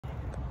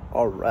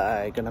All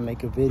right, gonna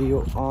make a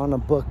video on a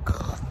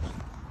book.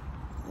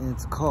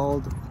 It's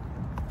called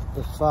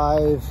The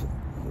 5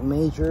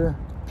 Major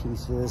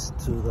Pieces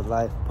to the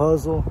Life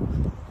Puzzle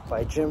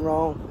by Jim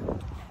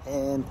Rohn.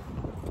 And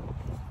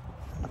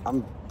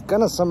I'm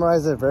gonna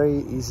summarize it very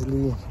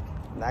easily.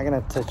 Not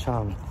gonna touch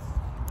on,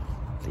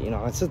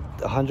 it's a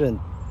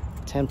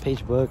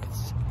 110-page book.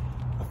 It's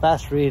a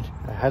fast read.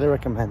 I highly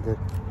recommend it.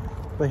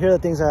 But here are the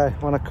things I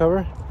want to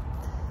cover.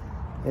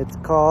 It's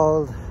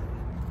called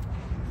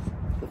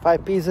The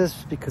 5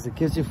 Pieces because it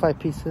gives you 5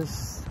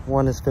 pieces.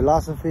 1 is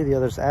philosophy, the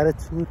other is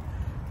attitude,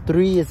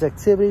 3 is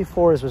activity,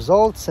 4 is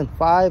results, and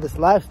 5 is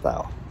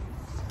lifestyle.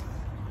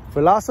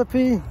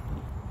 Philosophy,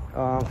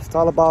 it's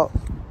all about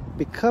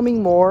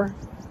becoming more.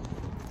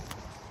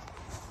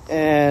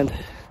 And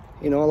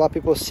a lot of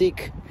people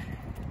seek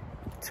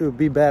to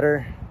be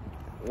better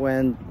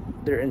when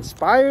they're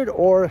inspired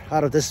or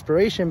out of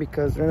desperation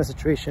because they're in a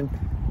situation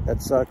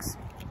that sucks.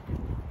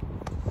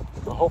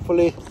 So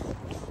hopefully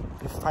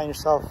you find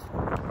yourself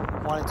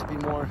wanting to be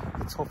more.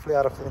 It's hopefully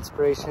out of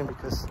inspiration,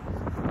 because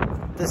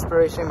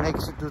desperation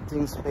makes you do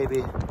things maybe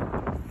in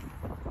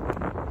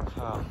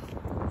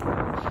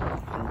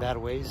bad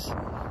ways.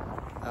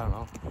 I don't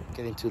know,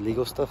 get into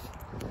legal stuff.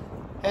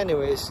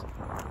 Anyways,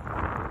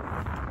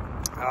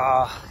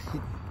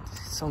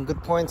 some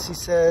good points he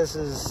says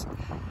is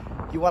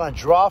you want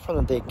to draw from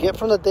the day, get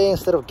from the day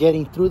instead of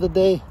getting through the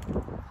day.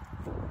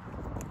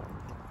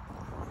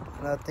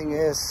 Another thing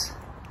is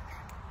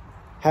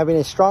having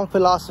a strong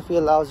philosophy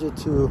allows you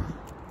to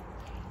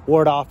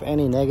ward off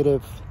any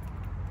negative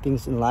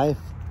things in life.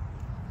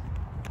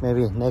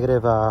 Maybe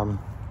negative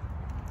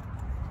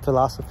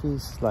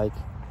philosophies like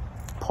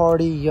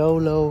party,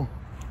 YOLO,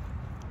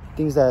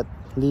 things that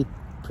lead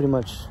pretty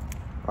much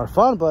are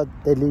fun, but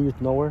they lead you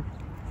to nowhere.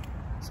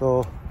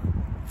 So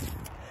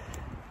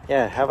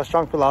yeah, have a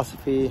strong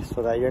philosophy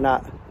so that you're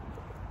not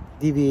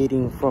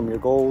deviating from your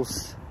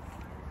goals.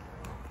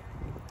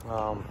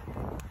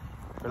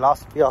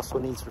 Philosophy also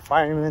needs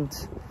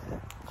refinement.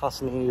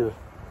 Constantly you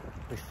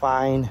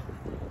refine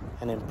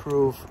and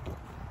improve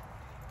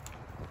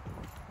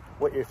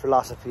what your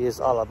philosophy is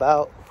all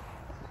about.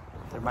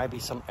 There might be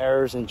some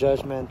errors in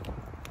judgment.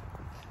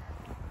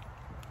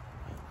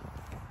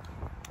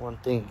 One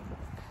thing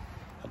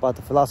about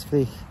the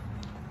philosophy,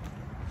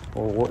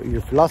 or what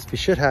your philosophy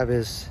should have,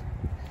 is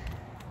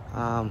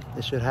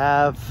it should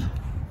have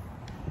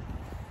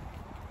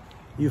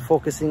you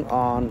focusing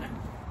on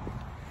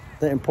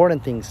the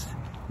important things,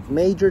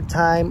 major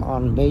time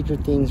on major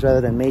things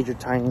rather than major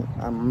time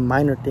on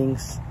minor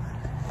things.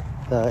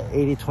 The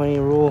 80-20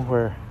 rule,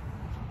 where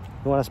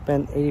you want to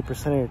spend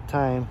 80% of your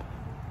time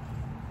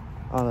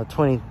on the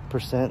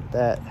 20%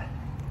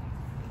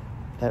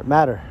 that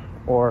matter,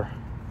 or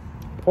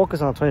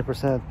focus on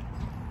 20%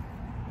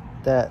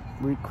 that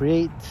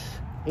recreate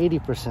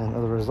 80%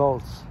 of the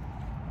results.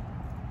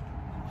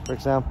 For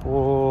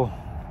example,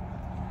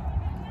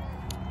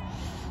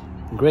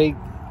 great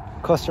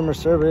customer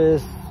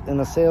service in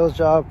a sales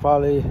job,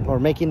 probably, or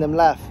making them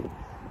laugh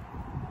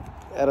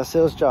at a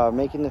sales job,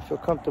 making them feel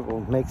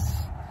comfortable,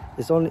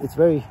 it's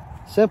very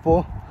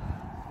simple,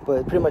 but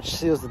it pretty much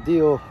seals the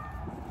deal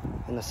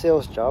in a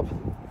sales job.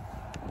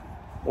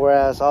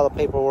 Whereas all the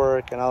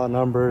paperwork and all the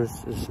numbers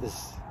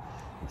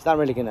it's not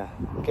really gonna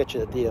get you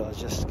the deal.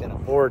 It's just gonna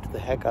bore the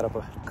heck out of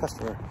a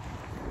customer.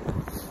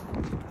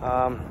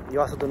 You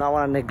also do not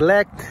want to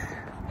neglect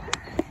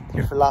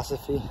your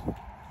philosophy.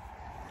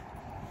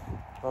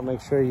 I'll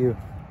make sure you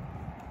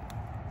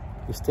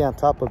stay on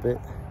top of it.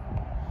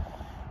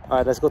 All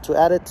right, let's go to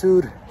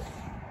attitude.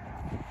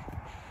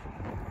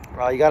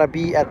 You gotta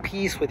be at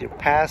peace with your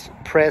past,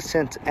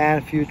 present,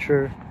 and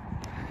future.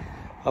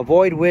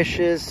 Avoid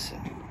wishes.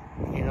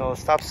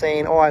 Stop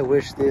saying, oh, I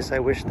wish this, I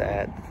wish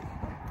that,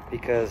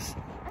 because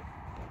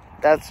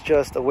that's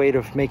just a way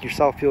to make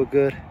yourself feel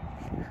good.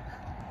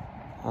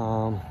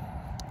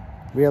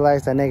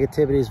 Realize that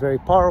negativity is very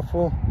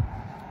powerful.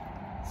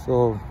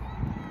 So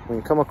when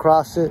you come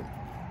across it,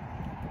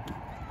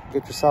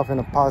 get yourself in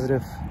a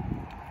positive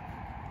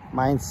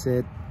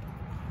mindset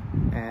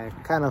and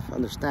kind of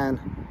understand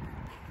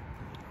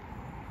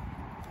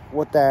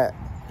what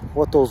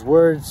those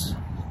words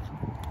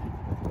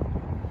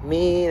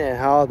mean and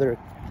how they're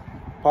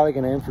probably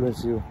going to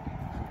influence you.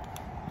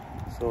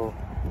 So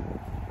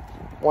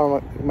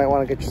you might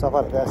want to get yourself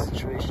out of that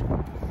situation.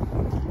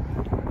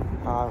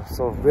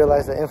 So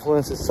realize that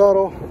influence is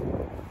subtle.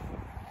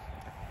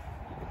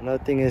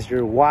 Another thing is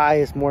your why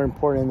is more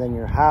important than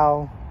your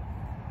how.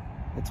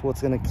 It's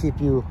what's going to keep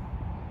you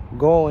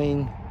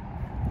going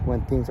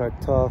when things are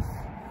tough.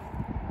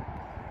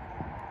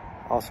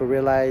 Also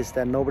realize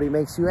that nobody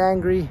makes you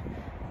angry.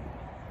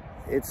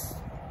 It's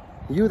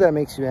you that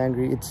makes you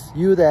angry. It's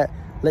you that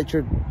let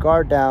your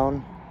guard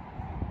down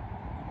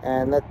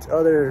and let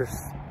others'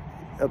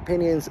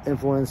 opinions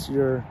influence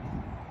your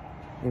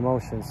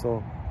emotions.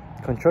 So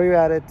control your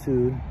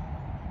attitude.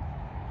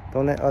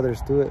 Don't let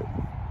others do it.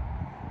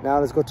 Now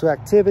let's go to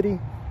activity.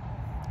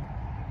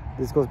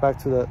 This goes back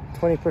to the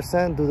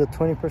 20%. Do the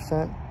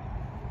 20%.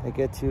 That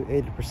gets you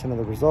 80% of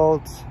the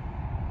results.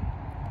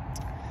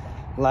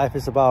 Life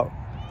is about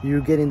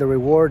you getting the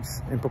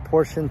rewards in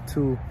proportion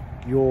to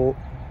your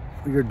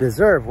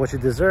deserve, what you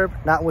deserve,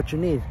 not what you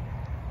need.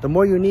 The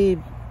more you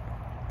need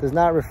does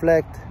not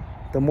reflect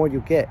the more you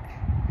get.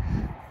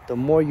 The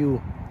more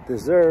you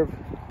deserve,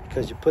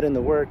 because you put in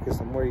the work, is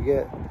the more you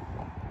get.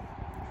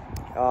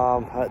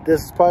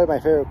 This is probably my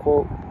favorite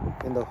quote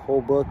in the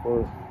whole book,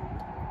 or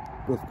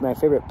with my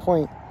favorite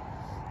point,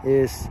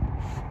 is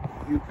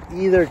you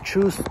either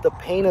choose the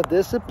pain of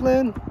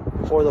discipline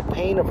or the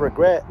pain of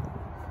regret.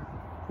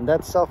 And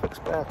that's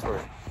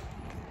self-explanatory.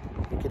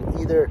 You can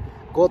either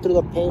go through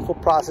the painful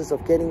process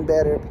of getting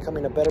better,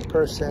 becoming a better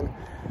person,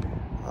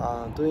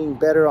 doing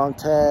better on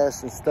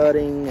tests and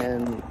studying,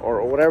 and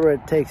or whatever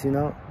it takes, you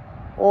know,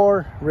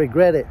 or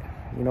regret it.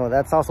 You know,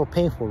 that's also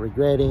painful.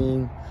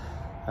 Regretting,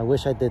 I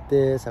wish I did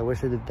this, I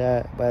wish I did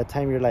that. By the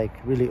time you're like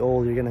really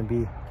old, you're gonna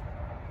be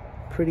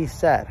pretty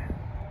sad.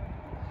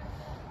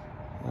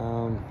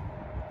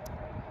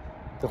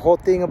 The whole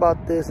thing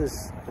about this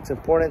is it's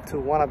important to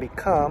want to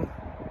become,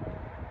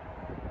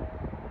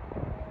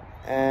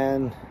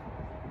 and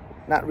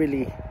it's not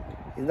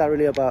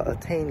really about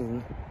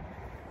attaining,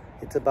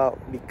 it's about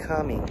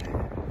becoming.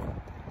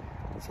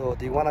 So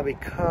do you want to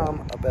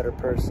become a better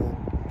person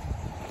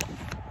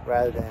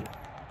rather than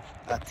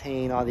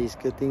attain all these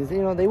good things?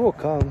 You know, they will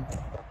come.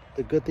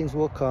 The good things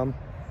will come.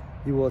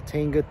 You will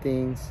attain good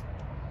things,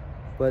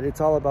 but it's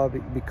all about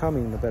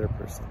becoming a better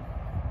person.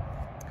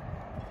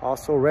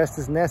 Also, rest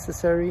is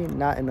necessary,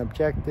 not an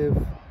objective.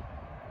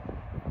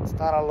 It's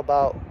not all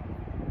about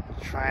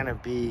trying to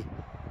be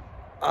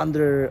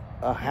under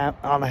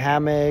on a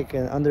hammock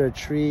and under a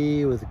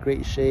tree with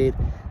great shade.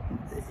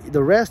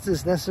 The rest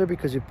is necessary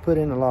because you put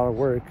in a lot of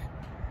work.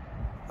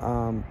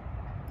 You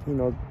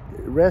know,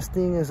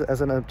 resting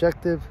as an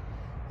objective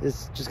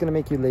is just gonna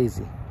make you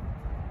lazy.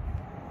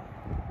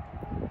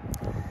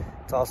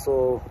 It's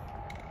also,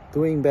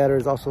 doing better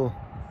is also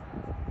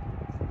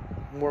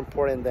more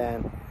important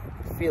than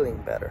feeling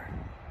better,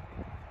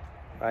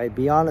 right?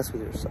 Be honest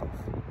with yourself.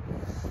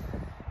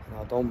 You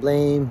know, don't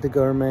blame the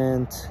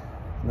government.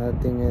 Another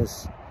thing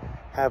is,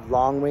 have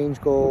long-range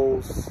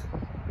goals,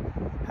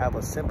 have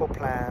a simple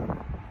plan,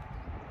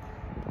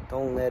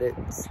 don't let it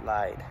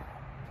slide.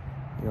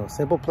 You know,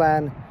 simple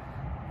plan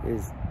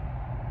is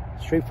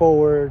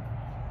straightforward.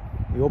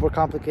 You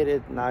overcomplicate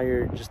it, now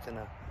you're just in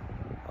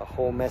a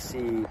whole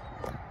messy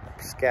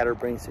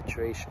scatterbrain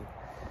situation.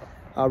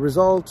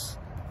 Results,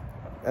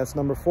 that's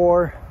number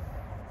 4.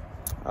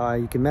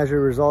 You can measure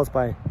results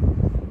by,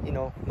 you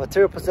know,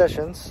 material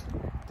possessions.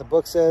 The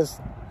book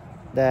says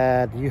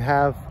that you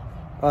have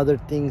other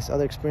things,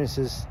 other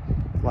experiences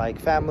like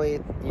family,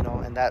 you know,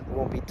 and that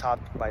won't be taught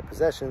by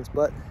possessions.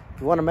 But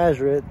if you want to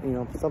measure it, you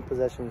know, some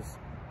possessions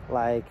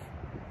like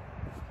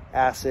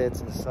assets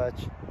and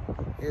such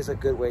is a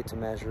good way to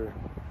measure.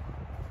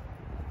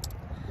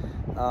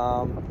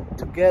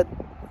 To get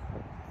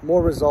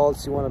more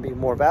results, you want to be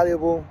more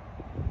valuable.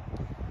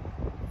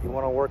 You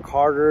want to work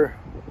harder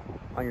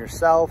on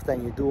yourself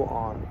than you do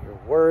on your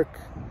work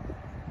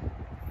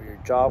or your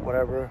job,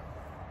 whatever.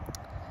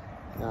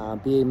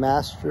 Be a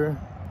master.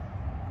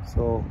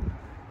 So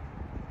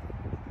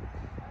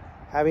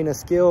having a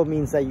skill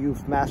means that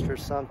you've mastered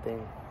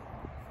something.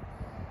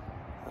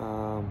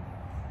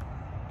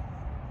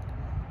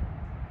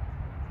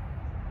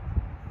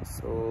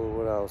 So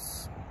what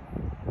else?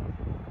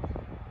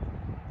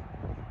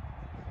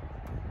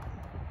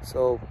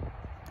 So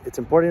it's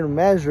important to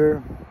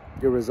measure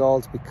your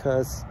results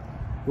because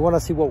you want to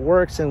see what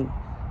works and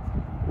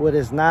what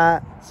is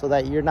not, so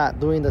that you're not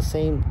doing the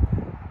same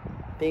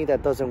thing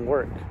that doesn't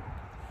work.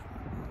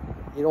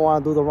 You don't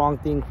want to do the wrong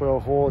thing for a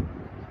whole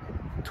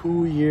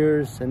 2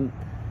 years and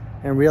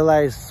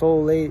realize so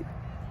late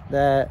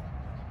that,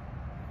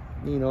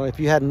 you know, if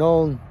you had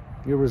known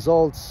your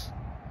results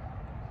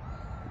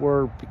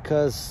were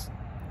because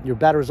your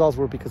bad results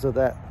were because of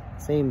that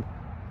same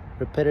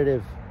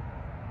repetitive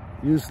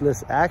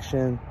useless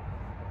action,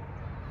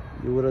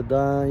 you'd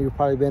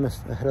probably been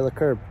ahead of the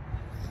curve.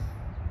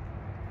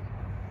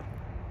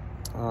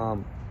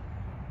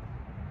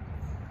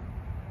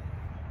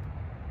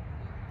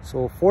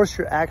 So force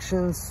your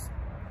actions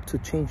to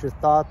change your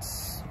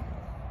thoughts.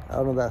 I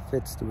don't know if that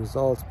fits the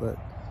results, but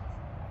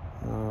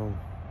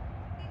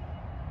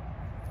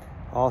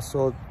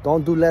also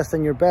don't do less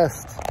than your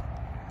best.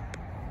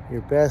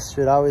 Your best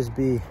should always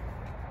be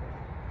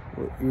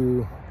what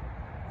you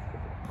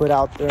put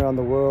out there on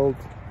the world.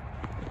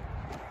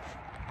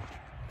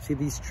 See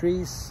these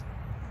trees?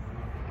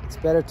 It's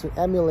better to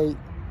emulate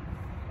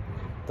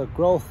the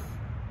growth,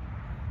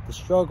 the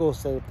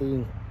struggles that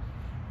they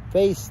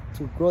face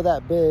to grow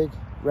that big,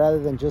 rather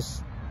than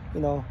just,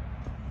 you know,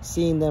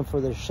 seeing them for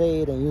their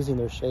shade and using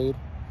their shade.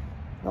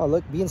 No,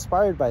 look, be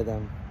inspired by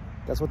them.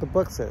 That's what the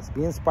book says.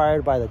 Be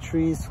inspired by the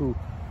trees who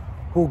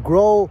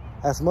grow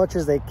as much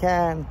as they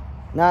can,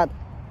 not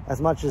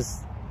as much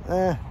as,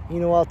 you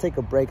know, I'll take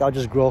a break, I'll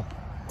just grow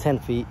 10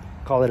 feet,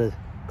 call it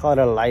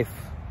a life.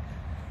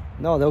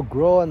 No, they'll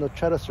grow and they'll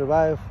try to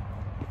survive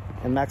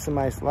and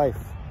maximize life.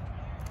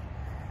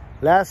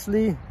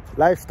 Lastly,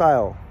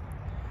 lifestyle.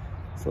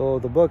 So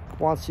the book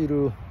wants you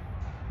to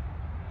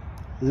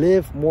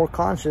live more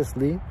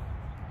consciously.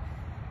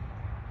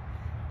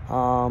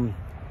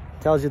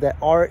 Tells you that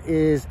art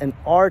is an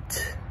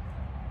art,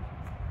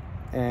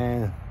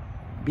 and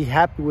be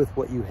happy with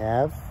what you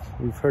have.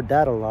 We've heard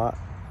that a lot.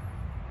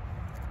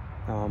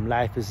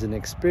 Life is an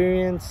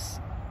experience,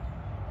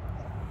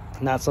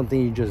 not something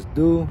you just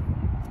do.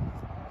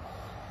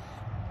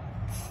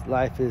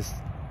 Life is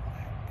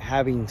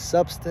having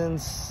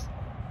substance.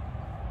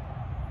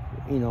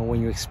 You know,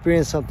 when you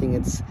experience something,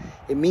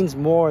 it means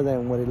more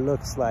than what it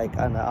looks like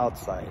on the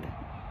outside.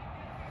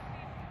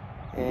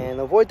 And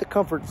avoid the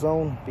comfort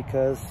zone,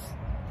 because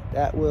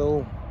that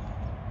will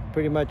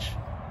pretty much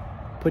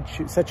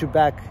set you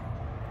back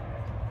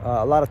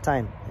a lot of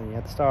time, and you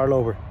have to start all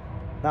over.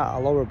 Not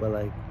all over, but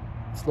like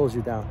slows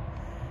you down.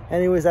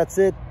 Anyways, that's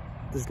it,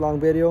 this long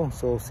video.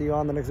 So see you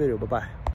on the next video. Bye bye.